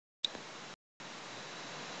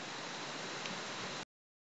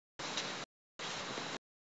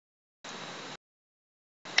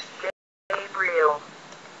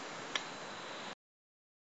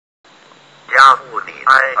2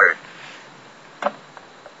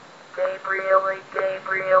 Gabriel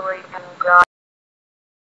God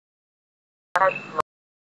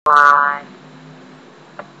fly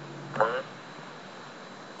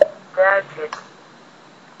Gadget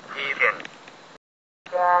 7天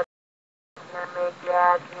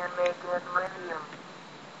Gad make lithium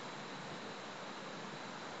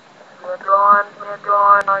Madron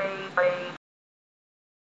a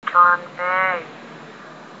contact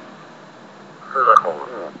 4口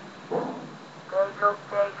入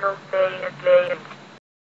Day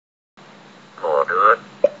所得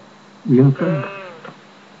赢得 gain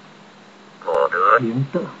所得赢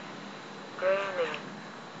得 gaining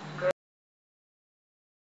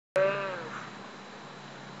gains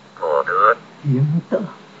所得赢得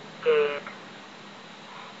gate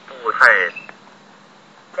布菜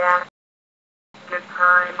That good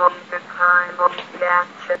time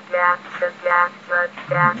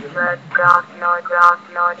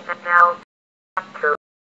and now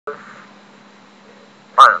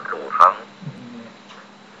半主堂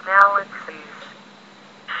galaxies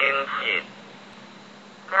星系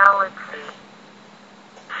galaxy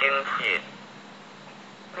星系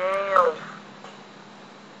nails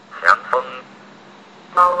强风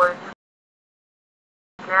flowers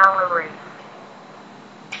gallery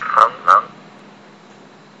长廊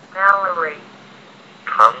gallery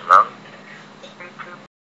长廊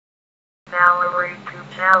gallery to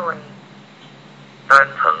galley 单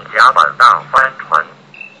层甲板大帆船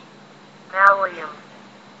galleon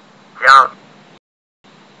加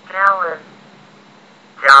gallon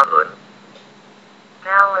加轮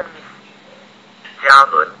gallons 加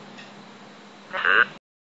轮直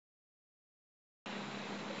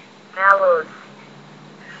gallows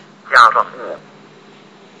加上物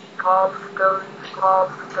gallstones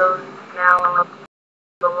gallop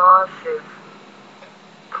galoshes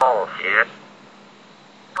套鞋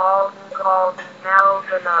called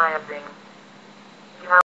galvanizing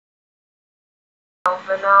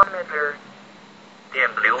galvanometer 电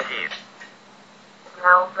流器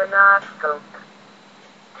galvanoscope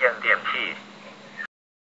验电器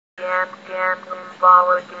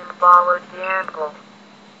embolic gamble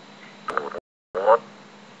赌博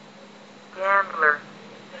gambler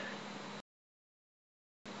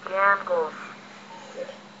gambles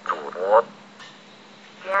赌博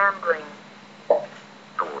gambling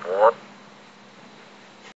赌博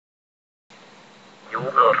游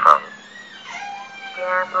乐场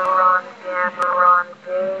Gameron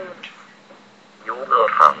games 游乐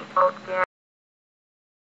场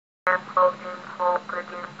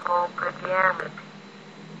gamut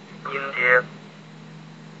音阶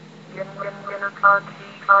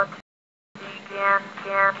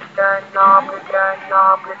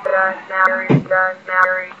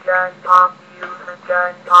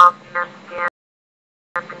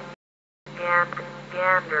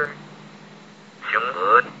gander 雄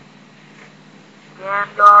鹅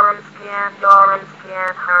Gandars,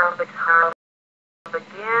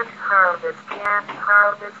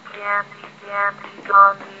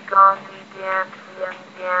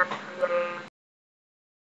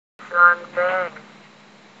 Sunbag,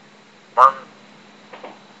 帮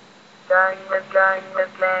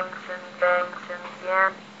banks and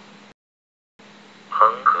yan,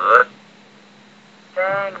 恒河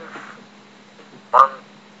bangs, 帮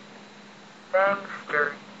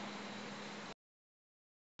bankster,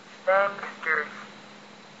 banksters,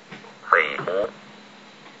 匪湖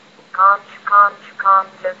conch,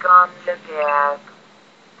 gag,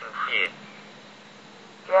 进气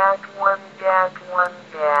gag one,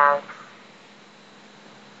 gags,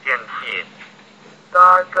 电器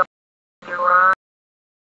gargoyle,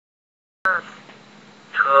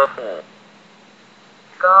 车库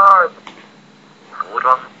garb, 服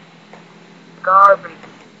装 garbage,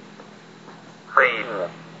 废物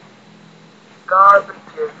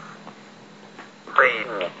garbages, 废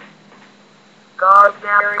物 garb,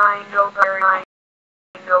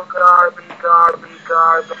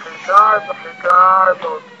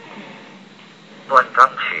 garbled, 断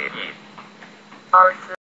章取义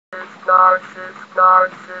garces,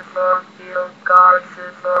 Garcia,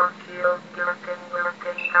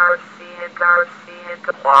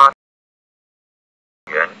 花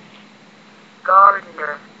园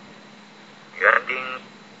gardener, 园丁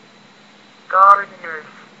gardeners,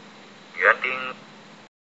 园丁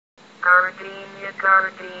gardenia,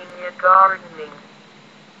 gardening,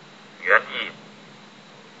 园艺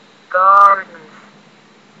gardens,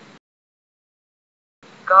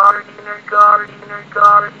 gardener,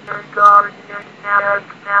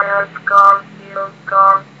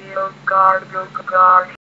 Garfield,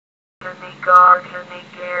 gardening,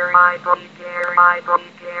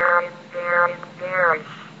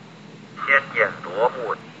 鲜艳夺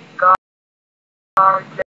目。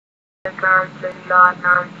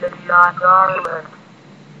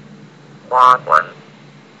花环。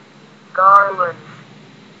Garland.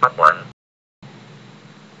 花环。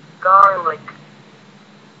Garlic.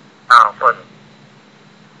 大份。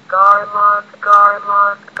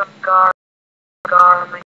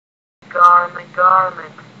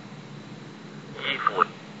Garment.衣服。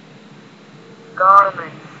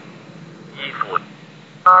Garments. 衣服。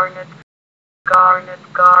Garnet. Garnet.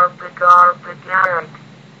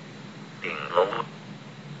 顶楼。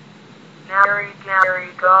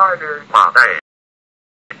Garter. 马带。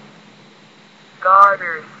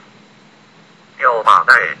Garters. 吊马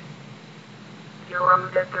带。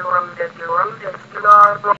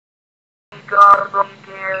Garble.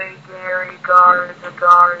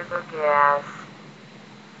 Garza. Gas.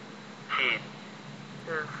 气。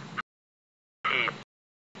气。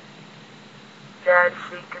Dad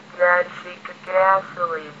seek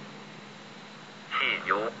gasoline. 汽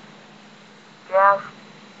油。Gas.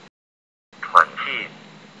 喘气。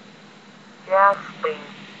Gasoline.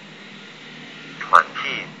 喘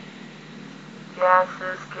气。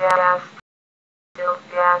Gases.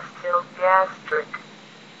 Gastric.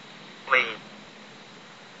 胃。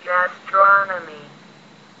Gastronomy.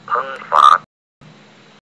 烹法。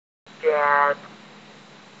Dad.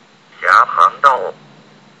 狭旁道。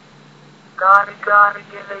Gotta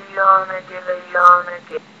give a yana.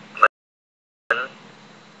门。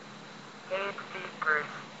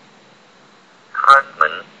Gatekeepers. 看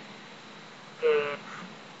门。Gates.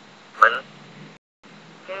 门。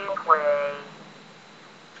Gateway.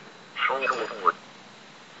 输入。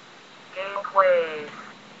Gateways.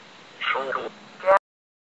 输入。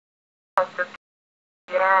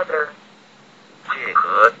Gather. 聚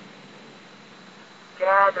合。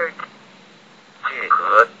Gathered. 聚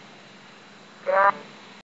合。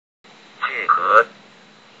聚合。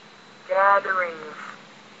Gatherings.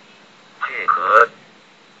 聚合。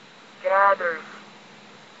Gathers.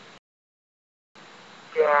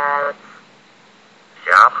 Gads.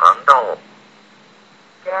 狭旁道。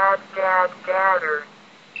Gather.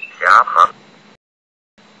 狭旁。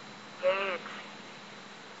Gauge.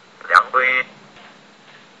 量规。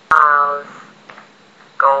House.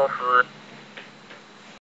 高斯。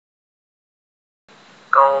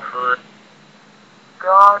高斯。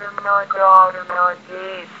Gaudimer.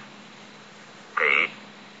 Gate. 给。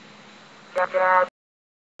Gad.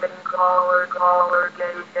 Caller.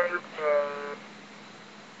 Gate.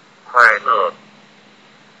 快乐。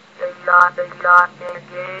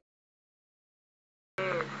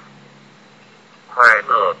Gate. 快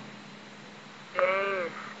乐。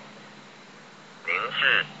 Gaze. 凝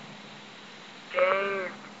视。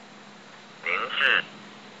 Gaze. 凝视。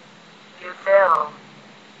 You fell.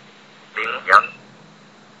 羚羊。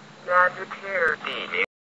 Gadgeteer. 地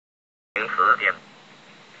名词典。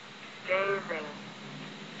 Gazing.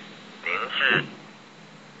 凝视。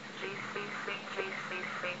 GCC.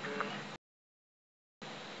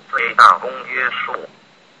 最大公约数。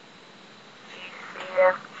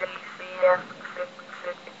 GCF.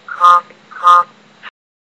 Cop.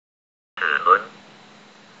 齿轮。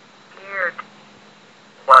 Geared.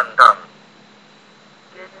 换挡。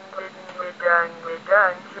 We're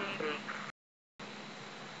done. Cheeks.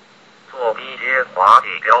 做一些滑稽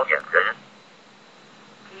表演人。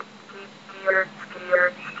 Geared.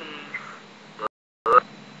 Skis.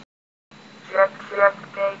 Check.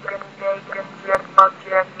 Bacon. Check. Mug.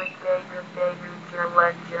 Check.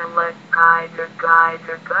 Gillette. Guider.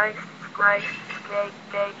 Slice. Cake.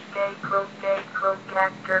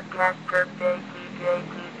 Cactor.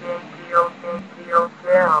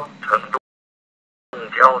 Gel. 程度。公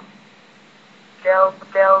交。 Gel.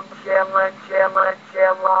 Jam.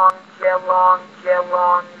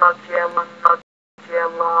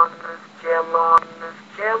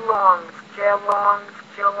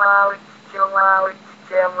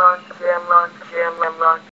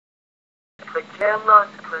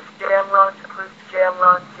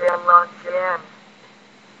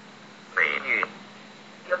 美女。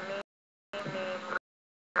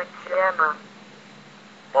 Gemma.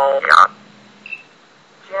 包牙。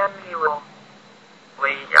 Gemuel.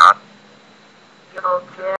 微牙。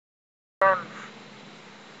 Gems.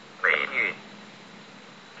 美女。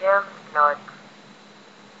 Gemsnut.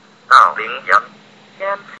 大羚羊。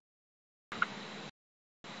 Gems.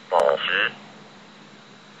 宝石。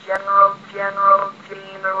 General. Gender.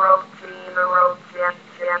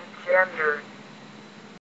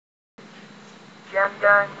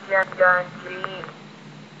 Gene.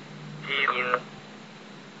 基因。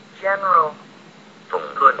general, 总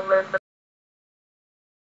论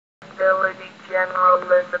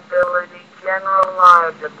generalizability,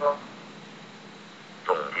 generalizable,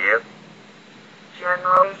 总结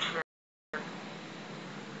generation,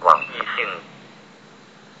 广义性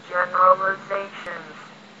generalizations,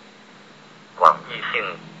 广义性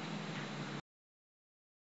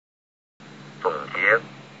总结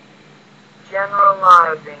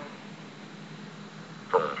generalizing,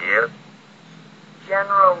 总结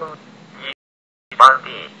general, 一般地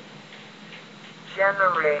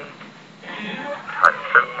generate, 产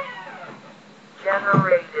生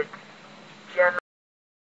generated, generate,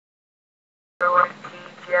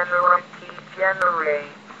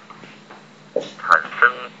 产生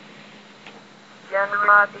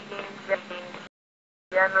generating,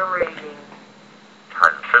 generating, 产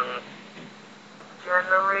生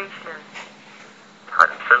generation, 产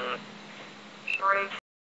生 generation,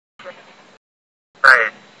 在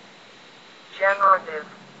generative,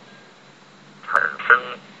 产生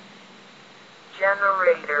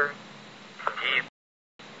generator, 及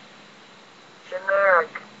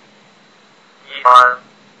generic, 一般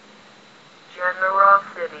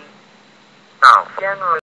generosity, 大方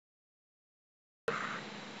generous,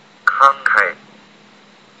 慷慨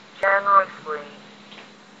generously,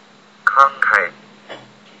 慷慨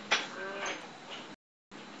seed,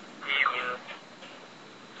 基因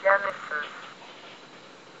genesis,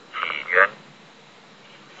 起源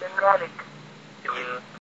genetic, 因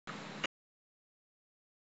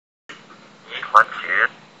遗传学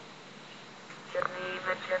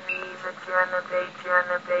Geneva, genii,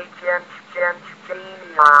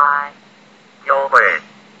 腰背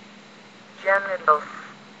genitals,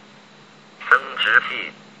 生殖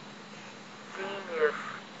器 genius,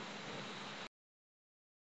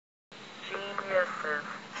 geniuses,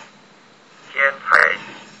 天才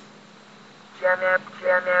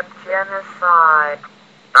genocide,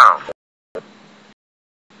 大幅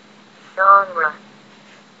genre,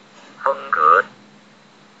 风格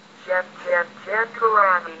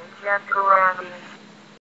generating,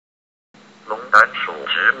 龙胆属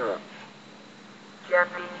植物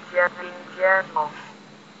general,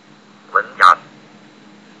 文雅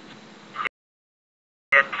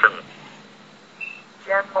先生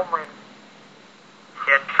gentleman, 先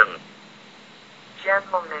生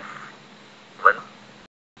gentleness, 文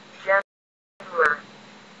gentler,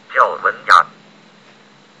 较文雅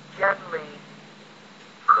gently,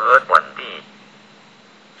 和短地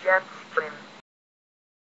gentleman,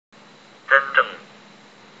 真正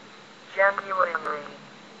genuinely,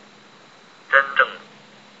 真正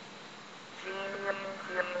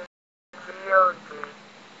geology,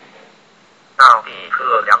 大地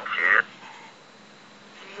测量学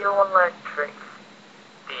geoelectric,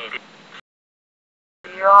 地理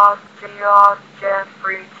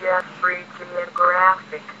Jeffrey,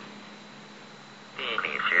 geographic, 地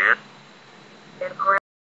理学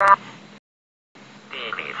地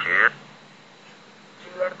理学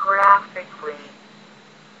geographically,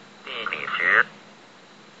 地理学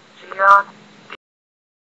geography,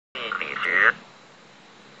 地理学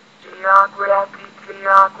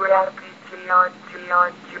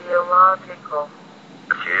geological,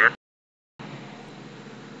 学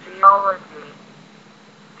geology,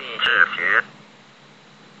 地质学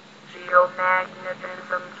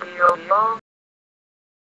geomagnetism,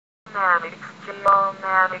 geomatics,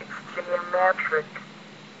 geometric,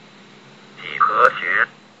 几何学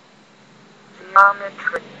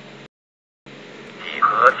geometry, 几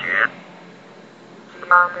何学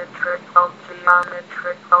geometrical,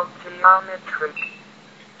 geometry,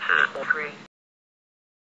 是 tree,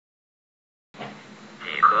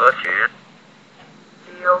 几何学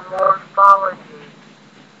geomorphology,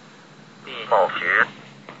 地貌学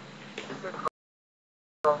physical,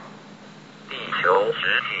 地球实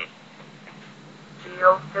体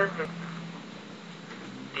geophysics,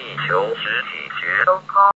 地球实体学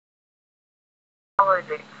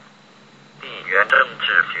politics, 地缘政治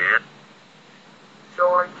学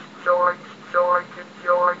Georgia,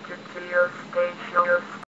 geospatial,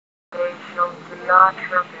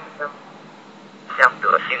 geotropism, 相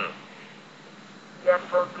得性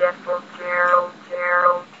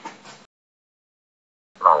Gerald,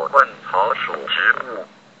 老鹳草属植物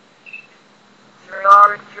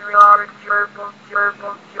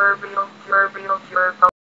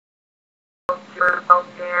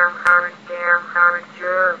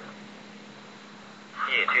germ, 细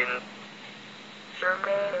菌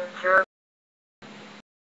germane,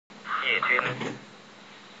 细菌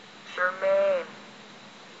germane,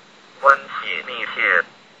 关系密切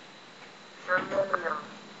germanium,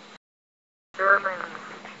 Germans,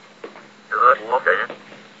 德国人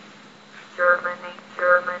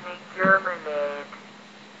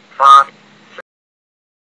发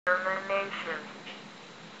Germination.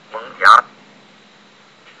 萌芽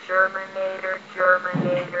Germinator,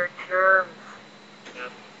 germinator, germs.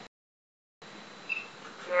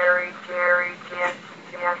 Cherry, cherry, dash,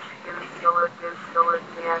 dash, distilla, distilla,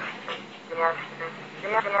 dash, dash,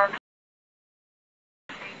 dash,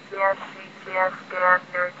 dash, dash,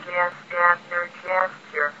 Gardner, dash, Gardner,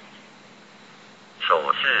 gesture,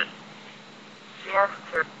 手势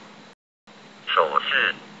gesture, 手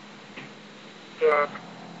势 get,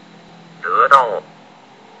 得到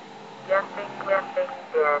getting, getting,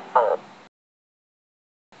 get, 到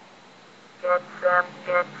get some,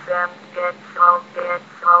 get some, get some, get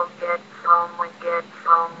some, get someone, get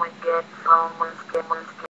someone, get someone,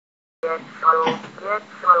 get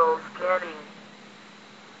souls, getting,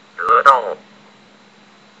 得到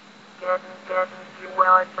getting, you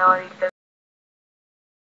will know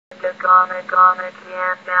the gonna,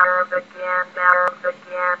 can, Arab, can,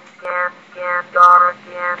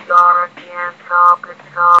 top,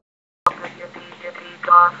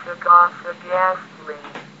 gossa,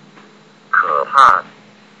 gasoline. 可怕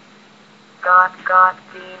Got,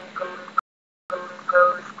 bean, goon,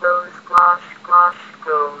 goes, gloss,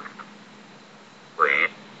 goes, 为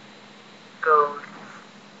goes.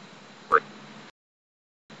 为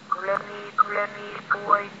Grimmy,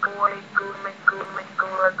 boy, goomer,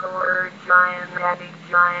 giant,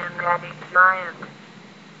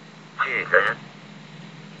巨人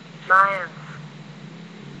giants.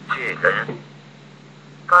 巨人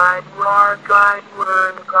Guide, worm,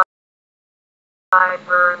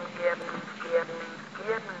 burn, gibbons,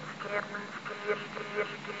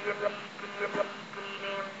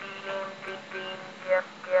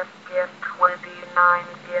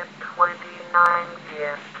 29,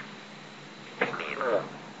 gift. 礼物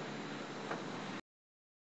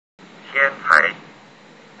天才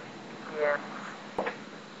Gifts.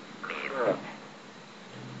 礼物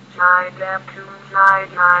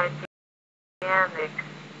Gigantic.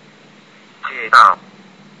 巨大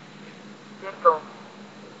Tickle.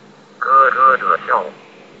 咯咯的笑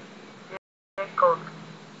Tickled.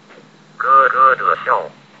 咯咯的笑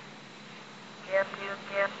Get you,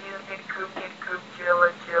 get coop, chilla,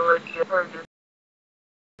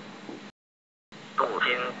 镀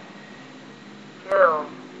金 kill.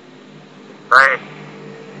 栽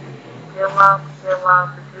Kill up,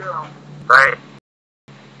 kill. 栽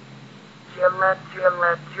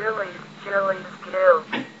Chilies, kill.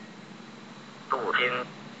 镀金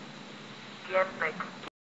Gimmick.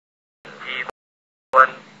 机关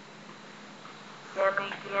Gimme,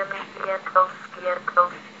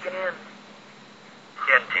 skin.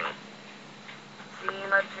 陷阱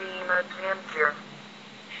Gina, ginger.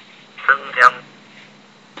 生姜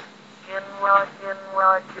Ginwa,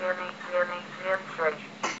 ginny, ginseng.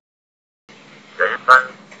 人参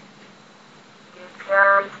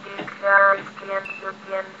Guitars, ginza,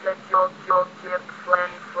 jib,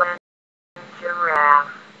 flen,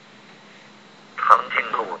 giraffe. 长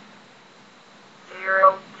颈鹿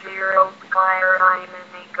Zero, gyre,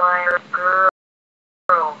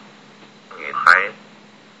 girl. 女孩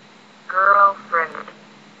Girlfriend.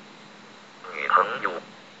 女朋友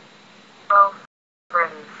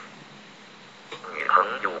Girlfriends. 女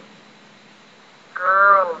朋友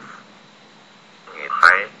Girls. 女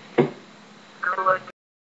孩 Good.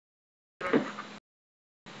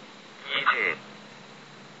 依据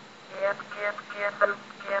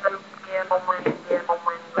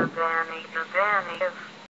the Vanny.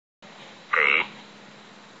 给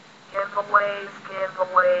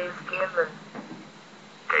Giveaways, given.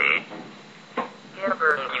 给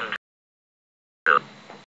Givers. 供应者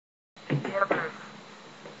Givers.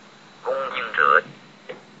 供应者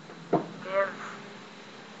Gives.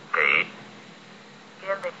 给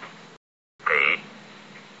Giving. 给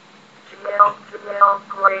GL,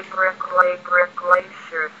 brick,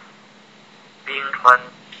 glaciers. 冰川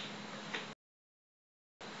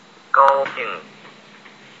高兴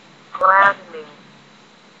Gladdening.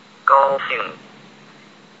 高兴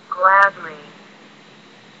Gladly.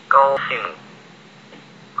 高兴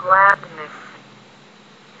Gladness.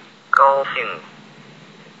 高兴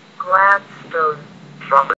Gladstone.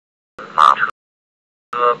 双轮马车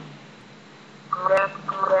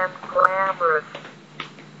Glamorous.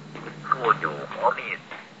 富有活力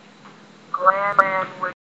Glam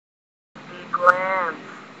would be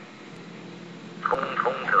glance. 匆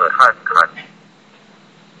匆的看看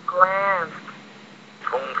Glance.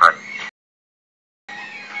 冲看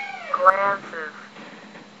Glances.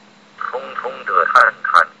 匆匆的看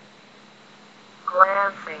看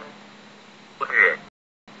Glancing. 忽略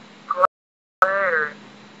Glared.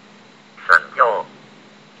 闪耀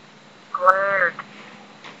Glared.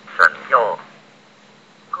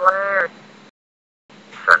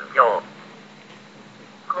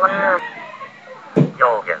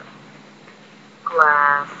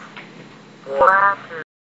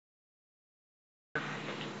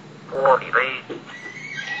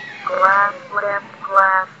 glass lamp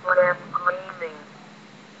gleaming,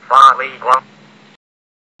 发微光，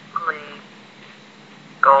 gleam,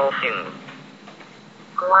 高兴，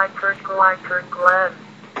 glitter glen,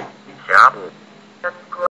 峡谷， and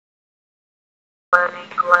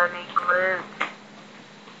glenny glint,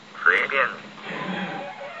 随便，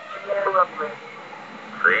 lovely,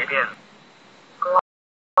 随便，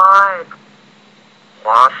 glide,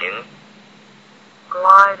 滑行，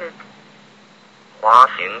 glided, 滑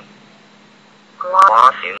行， glide,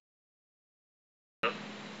 滑行，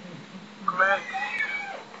 glint,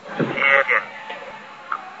 贴片，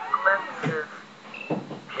 glimpses,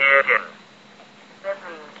 贴片，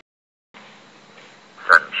 dimming, 闪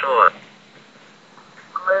烁，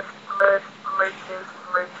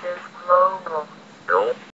 glitches, global,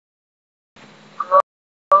 柔，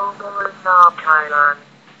 global is not Thailand,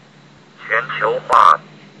 全球化，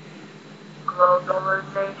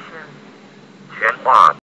 globalization, 全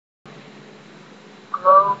化，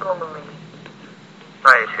 globally, 在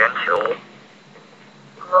全球，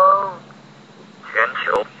 globe, 全球，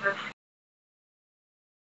 this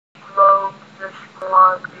globe, this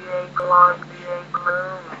globe,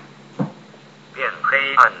 gloom, 变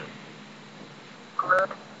黑暗， gloom,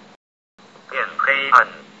 变黑暗，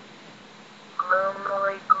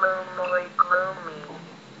 gloomy, gloomy,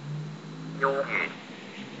 忧郁，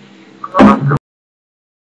 gloom,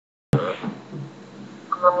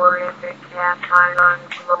 glorificat Thailand,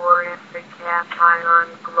 glorificat Thailand,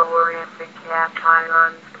 glorificat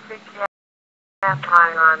Thailand, glorificat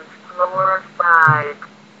Thailand, glorified,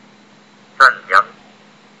 赞扬，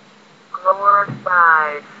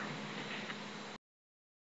 glorified,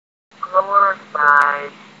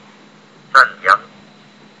 glorified, 赞扬，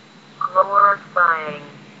 glorifying,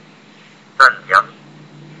 赞扬，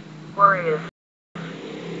 glorious,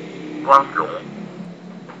 光荣，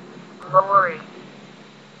 glory,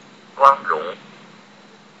 光荣，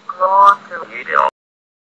 glossy, 语表，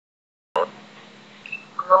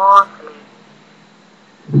 glossy,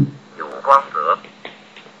 有光泽，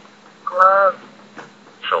 glove,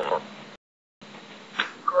 手，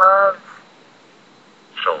 gloves,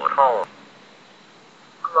 手套，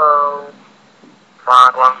 glow, 发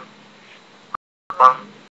光，光，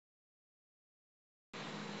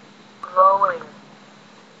 glowing,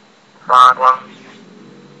 发光，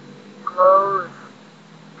 glows,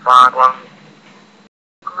 发光，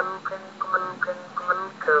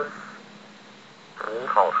 glucose, 葡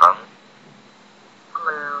萄糖，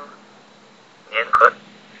 glue, 粘合，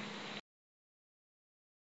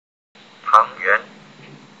糖原，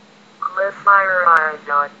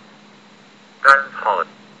 glyceride, 干草，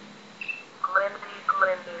 glindies,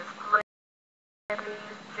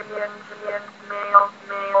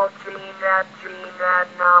 male, Gina,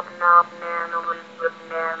 nom, nanolinga,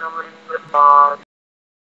 bob,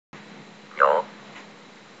 有，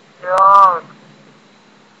 dog,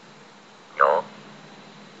 有，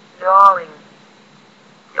 yawing,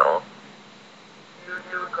 有， you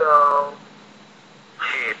go,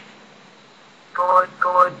 去， boy,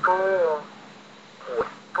 bull, 目，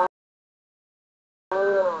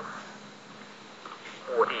 bulls,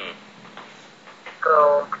 目的，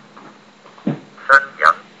 go, 山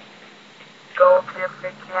羊， go,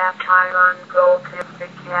 Tificat Thailand, go,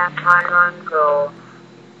 Tificat Thailand, go,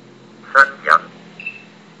 山羊，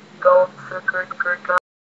 go,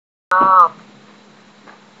 gob,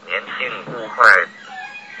 年轻步快，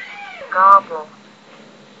 gobble,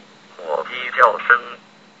 火鸡叫声，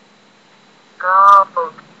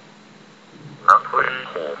 gobbled, 狼吞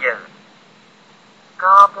虎咽，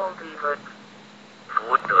 gobbledygook,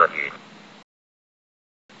 福德语，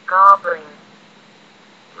 gobbling,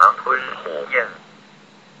 狼吞虎咽，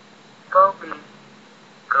 goby,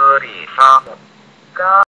 戈利沙漠，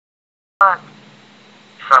 god,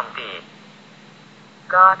 上帝，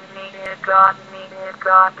 God needed, God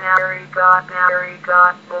Mary, God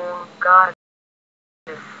bull, goddess,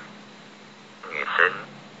 女神，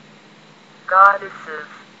 goddesses,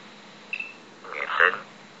 女神，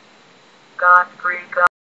 God free, God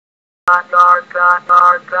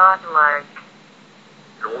godlike,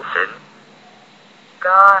 如神，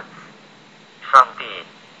 gods, 上帝，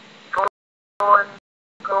 gore,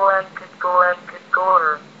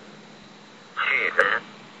 去人，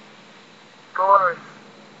 gores,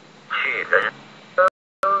 去人，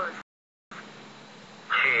 goes,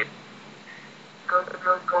 去，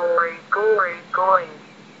 gory, going,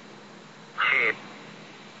 去，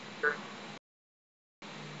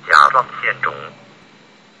甲状腺肿，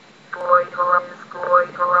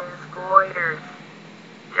 goiters,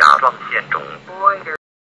 甲状腺肿， goiter,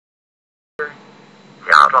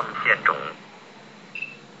 甲状腺肿，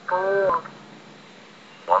 bull,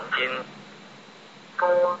 黄金，金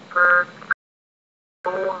Goldberg,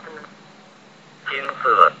 golden, 金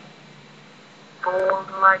色 gold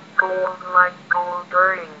like gold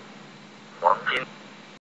ring, 黄金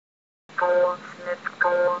goldsmith,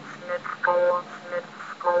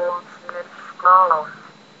 skull,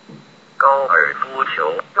 高尔夫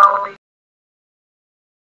球 dolly,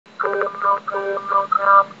 go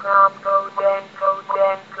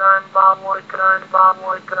dan,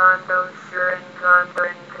 gun, do, siren,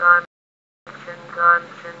 gun,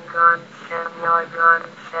 shin gun,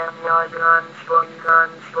 shamya gun, swung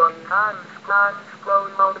gun, slow,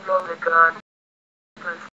 load gun, gone,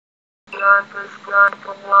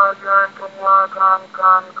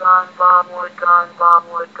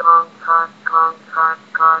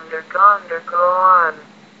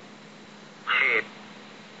 cheap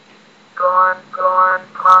gone,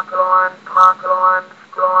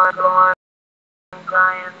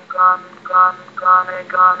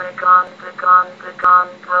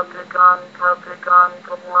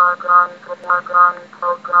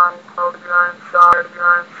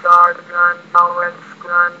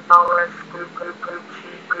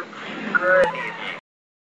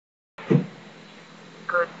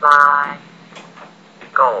 goodbye,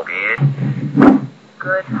 告别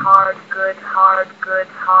good-hearted,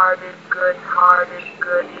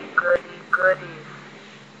 goodies,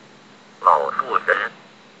 老妇人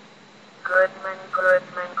goodman,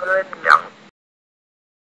 养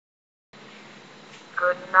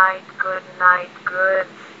good night, goods,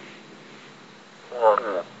 货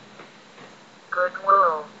物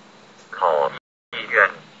goodwill, 跑医院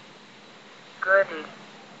goody,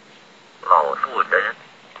 老妇人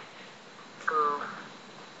goof,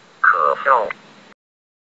 可笑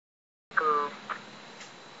goof,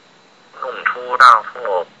 弄出大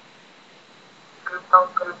错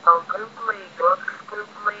gooply,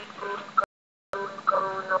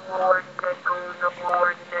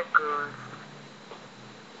 award, goose,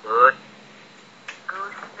 鹅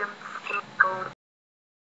goose,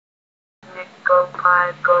 nick, go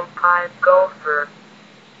pipe, gopher,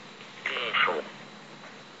 地鼠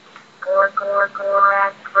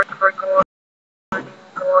gorak, for gordy,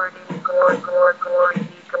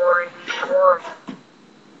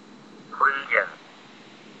 婚宴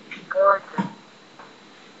gorgeous,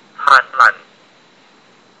 灿烂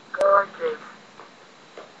gorgeous,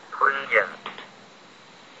 婚宴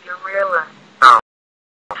urilla, 大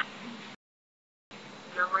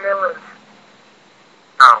urillas,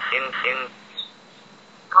 大猩猩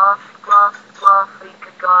gosley,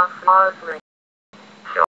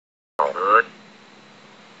 小鹅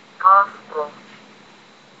gospel,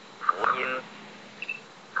 福音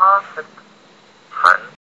gossip, 谈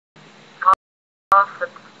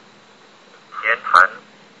gossip, 闲谈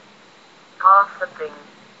gossiping,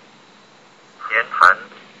 闲谈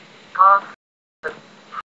gossip,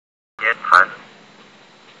 闲谈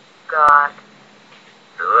God,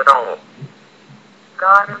 得到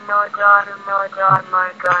God, my God,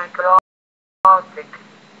 Gothic,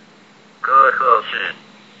 哥特式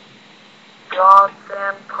God,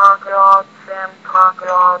 Sampa, God,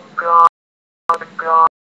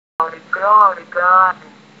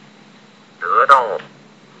 得到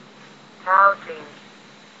housing,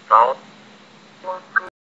 早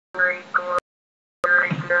Great,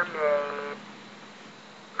 maid,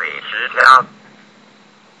 美食家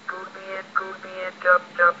Goobie,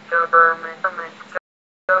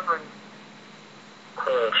 govern,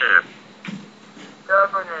 控制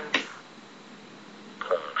governance,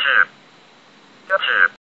 统治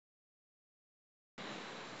治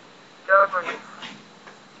governance,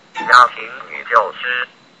 家庭女教师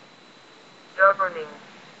governing,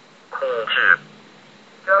 控制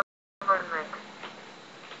government,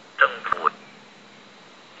 政府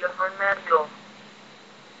governmental,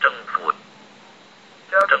 政府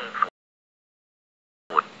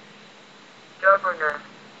governor,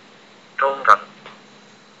 州长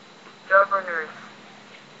governors,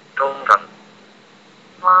 州长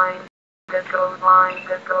line, the code line,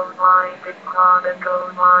 the code line, the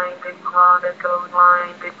code line, the code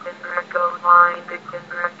line, the code line, the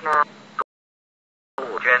cat,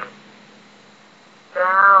 杜鹃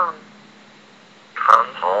down,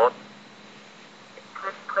 长袍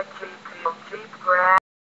cheap, grab,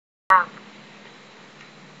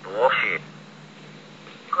 夺去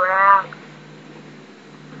grab,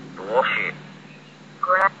 夺去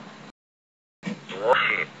grab, 夺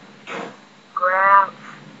去 grabs,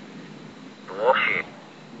 夺去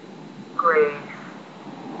grace,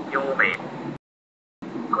 优美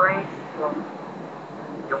graceful,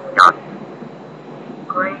 优雅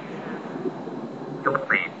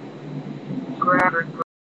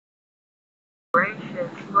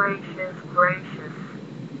gracious, gracious, gracious,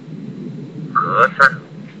 和珅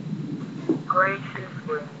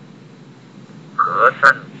graciously, 和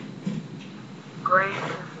珅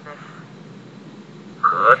graciousness,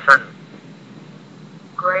 和珅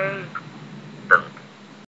grade, 等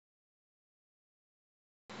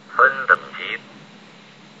分等级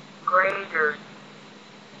greater,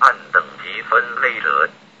 按等级分类者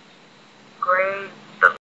grade,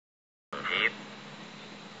 等级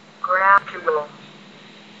gradual,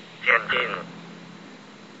 渐进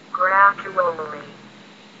gradually,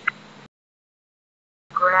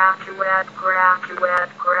 graduate,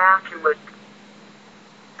 graduate, graduate,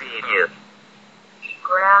 毕业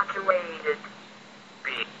graduated,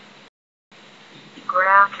 毕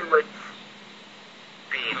graduates,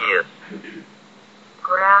 毕业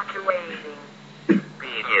graduating, 毕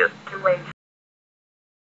业 graduation,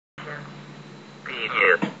 毕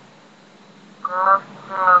业 graph,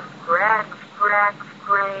 graph, grax, grax,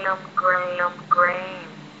 graham, graham, grain,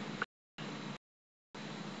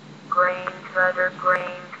 grain cutter,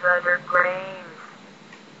 grains,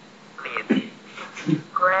 例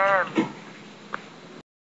gram,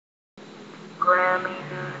 Grammy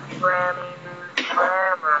news,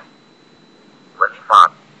 grammar, 文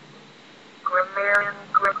法 grammarian,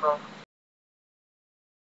 grickle,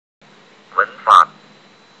 文法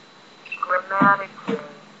grammatically,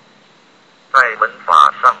 在文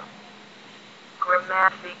法上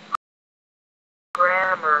grammatic,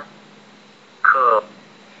 grammar, 课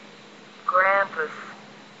grampus,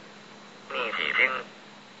 逆起经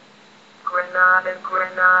Granada,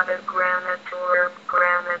 Granada, granator,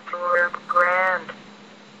 granator, grand,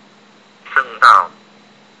 正道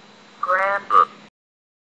grand, 子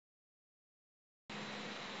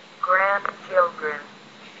grandchildren,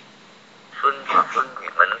 孙子孙女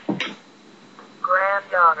们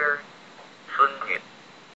granddaughter, 孙女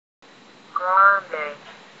grande,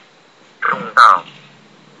 正道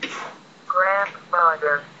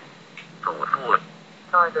grandfather, 祖父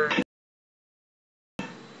father,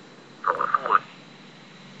 祖父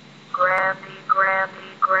grandy, grandy,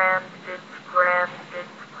 grandkids,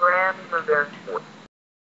 grandkids, grandmother,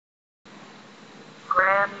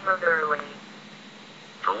 grandmotherly,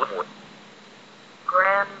 祖母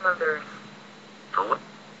grandmothers, 祖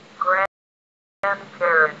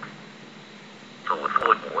grandparent, 祖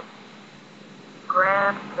父母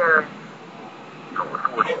grandparents, 祖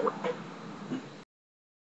父母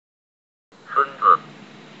孙子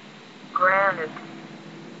granite,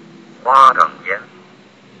 花岗岩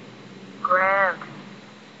grant,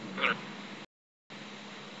 应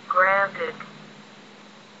granted,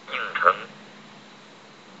 应承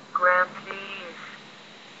grantees,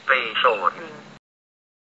 备受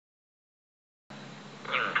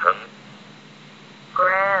应承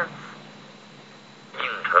grants,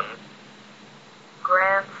 应承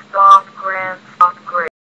grant stock, grade,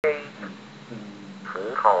 葡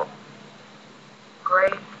萄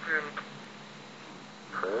grapefruit,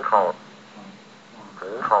 葡萄葡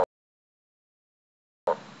萄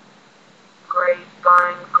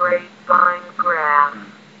grapevine, grapevine, grass,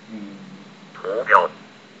 图表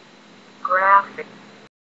graphic,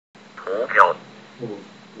 图表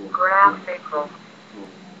graphical,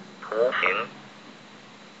 图形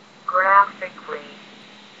graphically,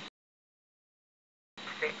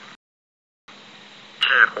 fix,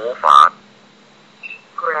 制图法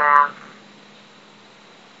graph,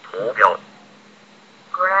 图表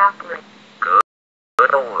grappling, 格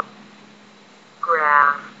斗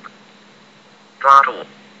grasp, 抓住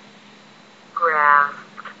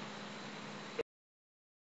grasped,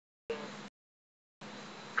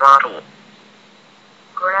 抓住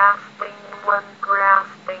grasping one,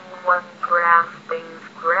 grasping one, grasping,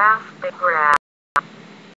 grasping, grasp,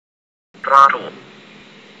 抓住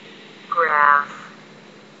grass,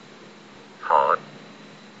 好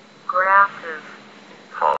grasses,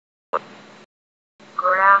 好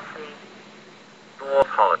grassy, 多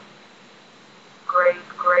好 great,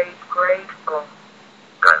 great, grateful,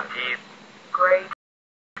 感激 gratefully,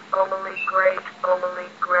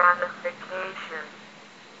 gratification,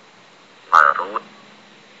 满足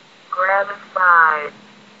gratified,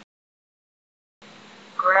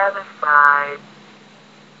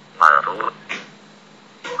 满足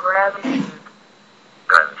gratitude,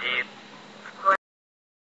 感激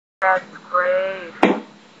grave,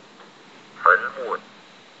 坟墓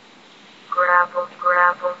gravel,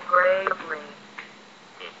 gravely,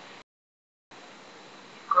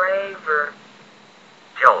 graver,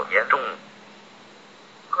 较严重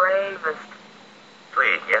gravest,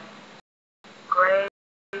 最严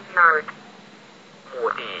graveyard, 墓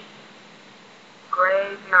地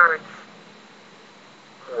graveyards,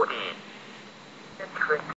 墓地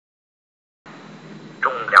intricate,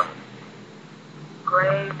 重量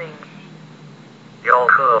graving, 雕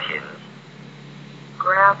刻品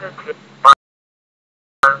gravity,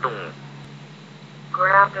 搬动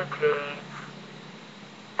gravitates,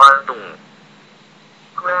 搬动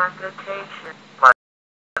gravitation, 万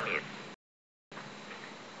米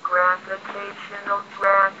gravitational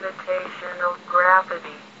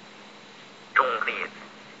gravity, 重力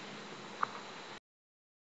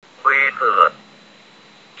灰色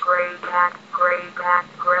gray back,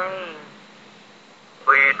 grain,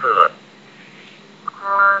 灰色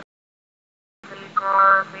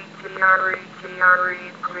carsy,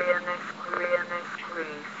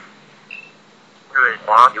 grease, 润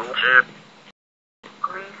滑油脂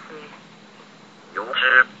greasy, 油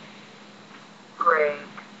脂 grade,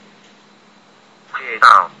 巨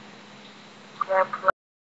大 template,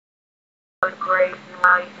 grade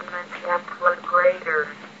enlightenment, template grader,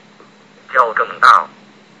 较更大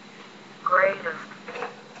greatest,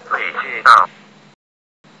 最巨大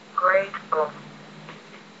grateful,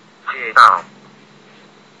 巨大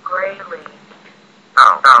greatly,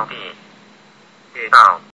 大地巨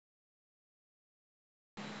大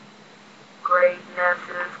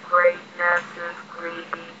greatnesses,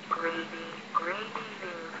 greedy, greedy,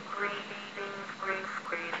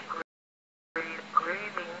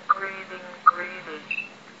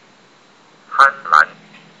 贪婪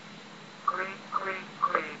greed,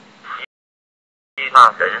 希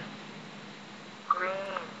腊人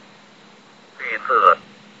green, 绿色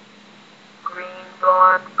green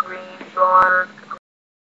dawn, greenford,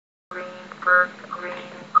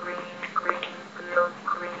 greenfield,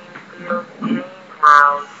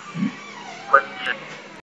 greenhouse, 温室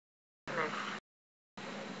finish,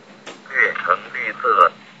 越橙绿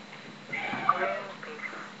色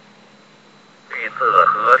greenpeace, 绿色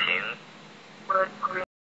和平 wood, green,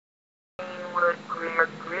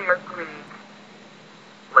 greed,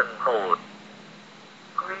 问候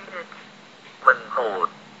greeted, 问候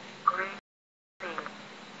greeting,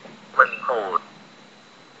 问候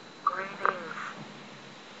greetings,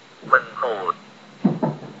 问候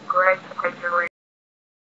Gregory,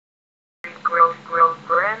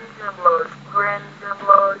 Grenzalos,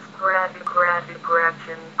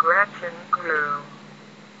 Gretchen, grew,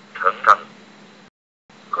 成长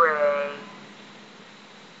gray,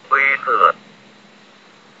 灰色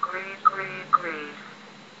grief,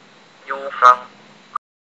 忧伤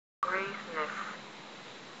griefness,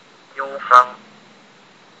 忧伤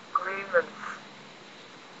grievance,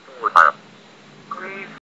 不满 grief,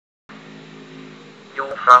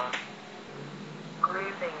 忧伤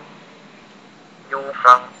grieving, 忧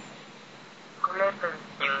伤 griffin,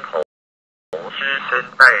 鹰头狮身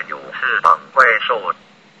带有翅膀怪兽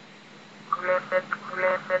Griffiths,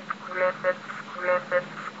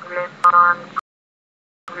 Griffon,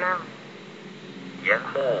 Grim, 盐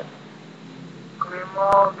木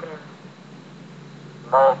Grimalkin,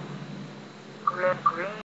 猫 green,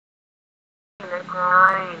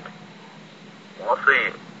 grind, 磨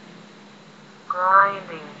碎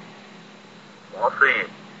grinding, 磨碎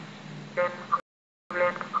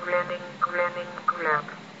grinning, grip,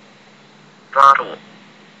 抓住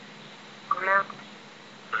grip,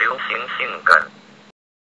 流行性感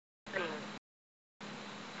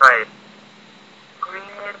在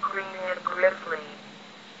greenhead, grizzly,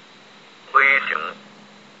 微型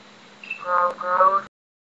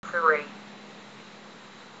grocery,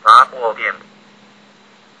 杂货店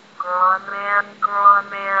grawman,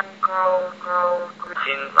 grow, 新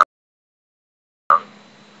郎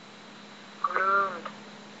groomed,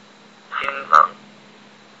 新郎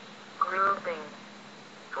grouping,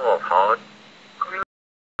 做袍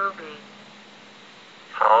groovy,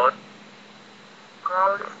 袍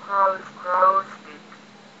gross feet,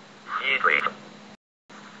 吸腿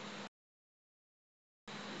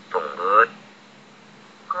总额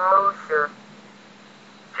grosser,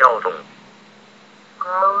 较重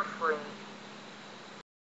grossly,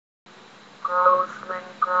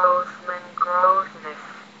 grossness,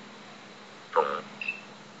 总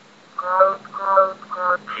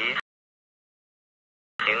growth, 奇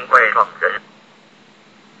形怪状人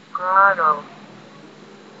grotto,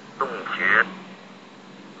 洞穴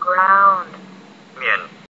ground, 面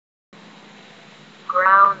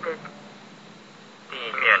grounded, 地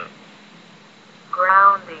面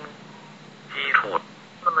grounding, 基础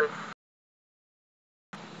limits,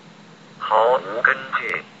 毫无根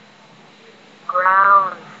据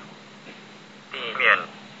grounds, 地面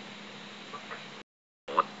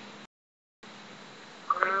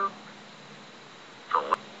group, 组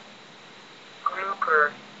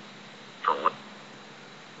grouper, 组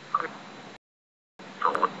组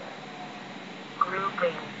group,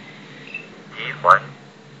 grouping, 集团、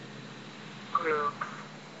 groups,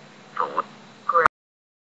 组、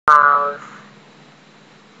 grouse,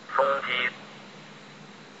 松基、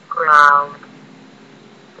 ground,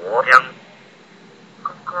 国疆、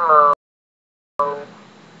 grow,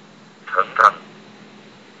 成长、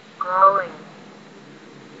 growing,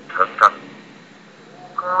 成长、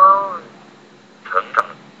 grown, 成长、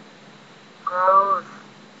 grows,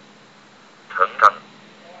 成长、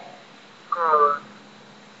 grows,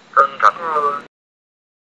 增长、 grows,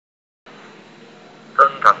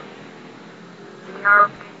 增长、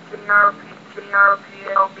 GRP,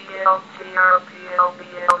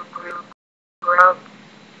 group, grub,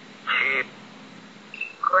 区、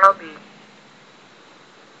 grubby,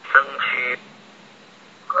 生区、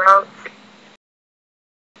 grouch,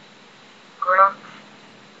 grouch,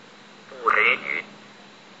 不给予、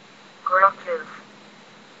 grouches,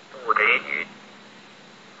 不给予、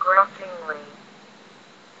 grudgingly,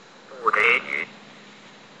 不给予、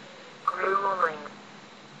 grueling,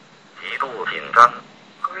 极度紧张、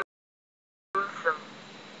 gruesome,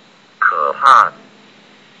 可怕、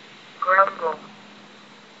 grumble,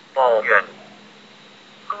 抱怨、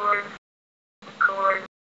 coerce,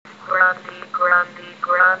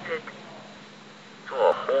 grounded,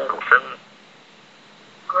 做呼噜声、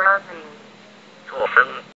 grunting, 做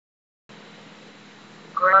声、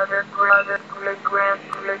 grant,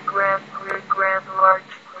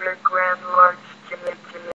 large,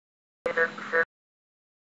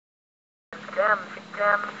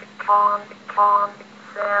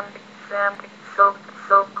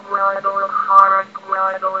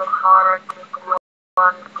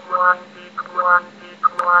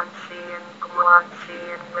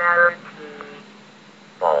 guarantee,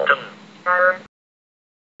 保证、 guaranteed,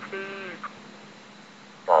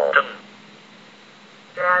 保证、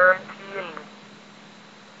 guaranteeing,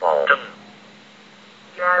 保证、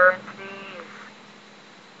 guarantees,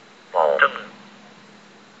 保证、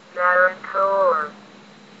 guarantor,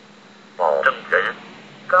 保证人、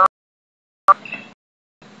 guard,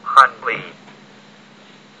 捍卫、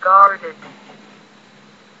 guarded,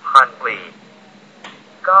 捍卫、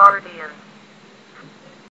 guardian,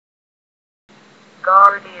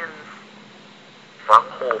 guardians, 防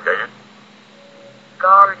护人、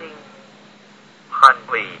 guarding, 捍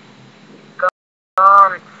卫、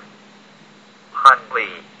 guards, 捍卫、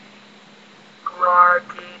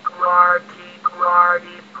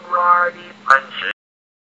 guardy, 安石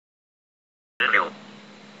榴、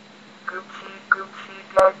 Gucci,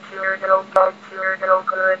 Gaturdo, good,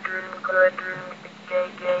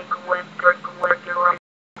 gay, winter,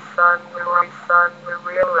 sun,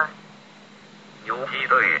 gorilla, 游击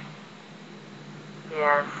队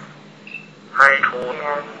yes, 开出、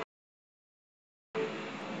 yes,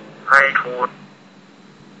 开出、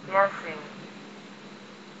 guessing,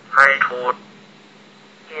 开出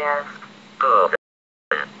yes, 个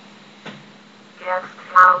人、 guest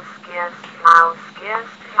houses,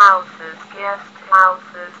 guests,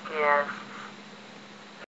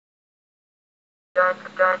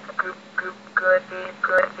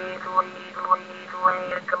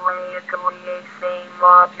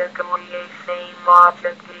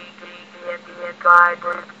 good,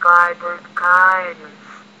 guidance,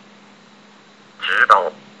 指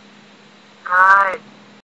导、 guide,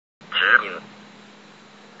 指引、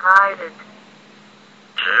 guided,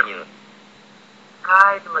 指引、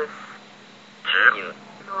 guideless, 指引、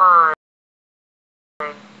 line,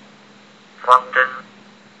 方针、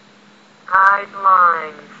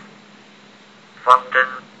 guidelines, 方针、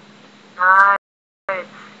 guides,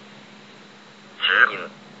 指引、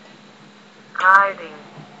 guiding,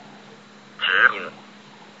 指引、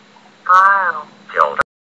 guile, 较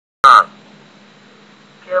大、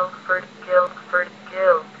 Guilt,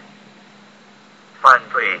 guilt, 犯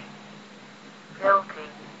罪、 guilty,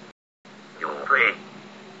 有罪、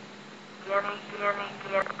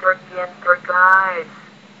 guise,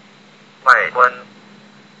 外观、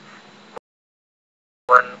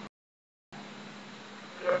观、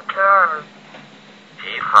 guitar,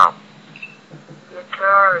 吉他、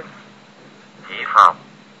 guitars, 吉他、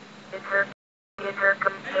 guitar,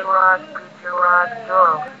 Gujarat,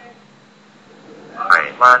 dog,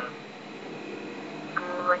 海湾、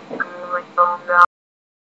 cooling, dumb,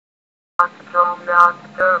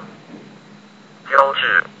 标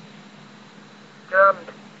志、 dumbed,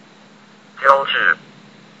 标志、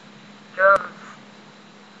 drums,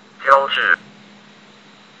 标志、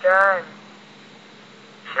 gun,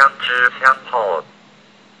 枪支、枪炮、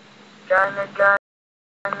 gun,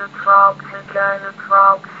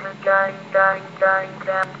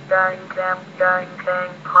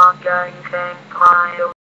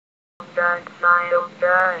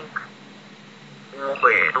 污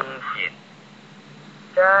秽东西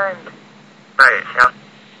，Done. 带枪，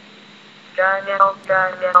 Done.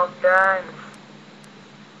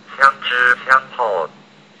 枪支枪炮，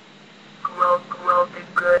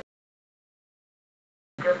 Good.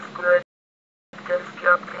 Just good. Just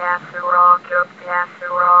your casserole,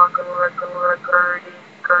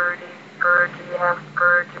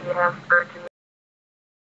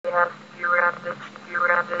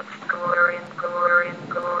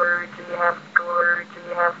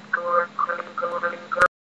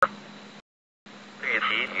绿旗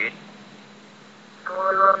鱼，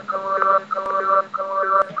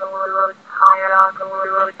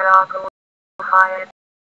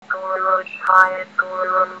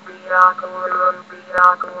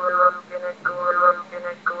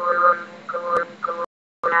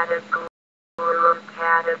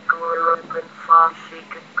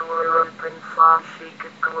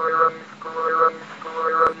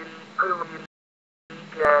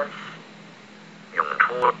 涌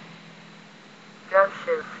出，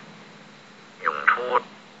 Justice. 涌出，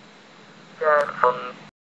 Death. 风，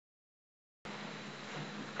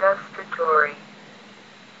 Justatory.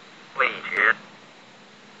 味觉，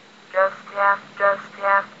 Just half,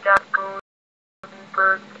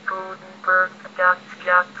 Gutenberg, duck,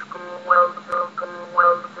 school, well,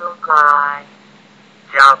 guy.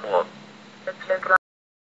 家伙， The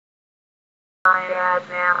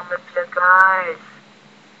guys.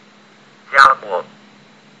 家伙，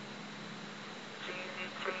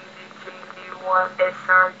 GV1,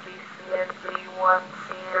 SRGCNG1,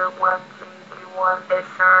 CR1, GV1,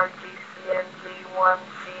 SRGCNG1,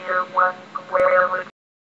 CR1, Gwyn,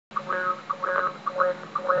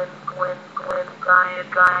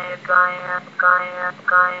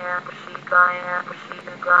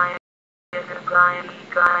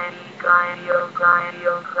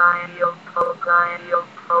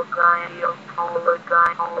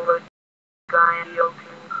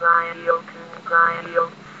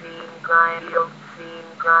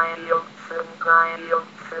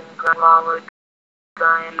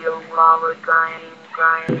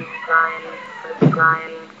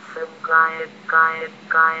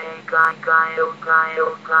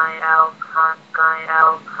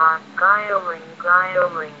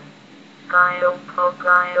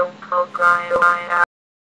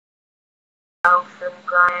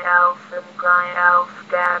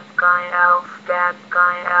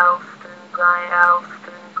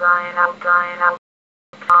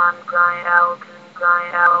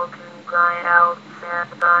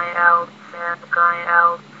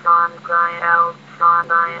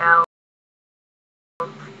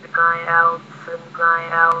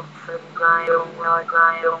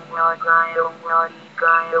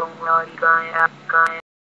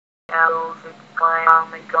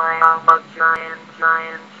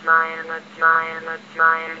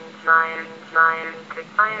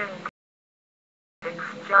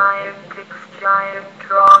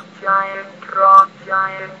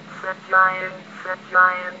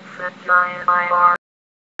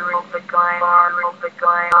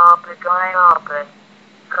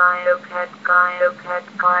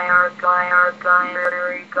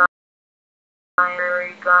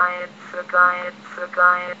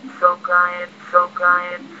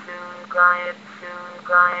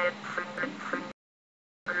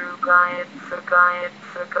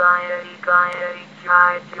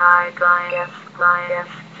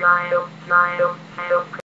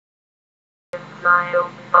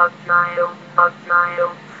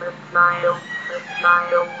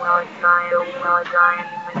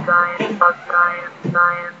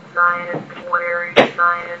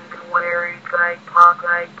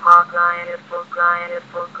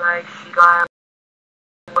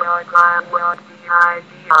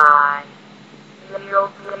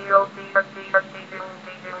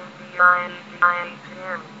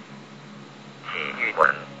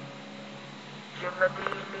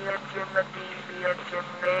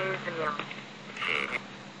 Gymnasium.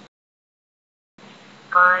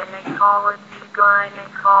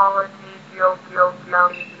 Gynecology, young,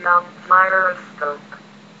 microscope.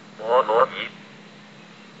 摩罗仪。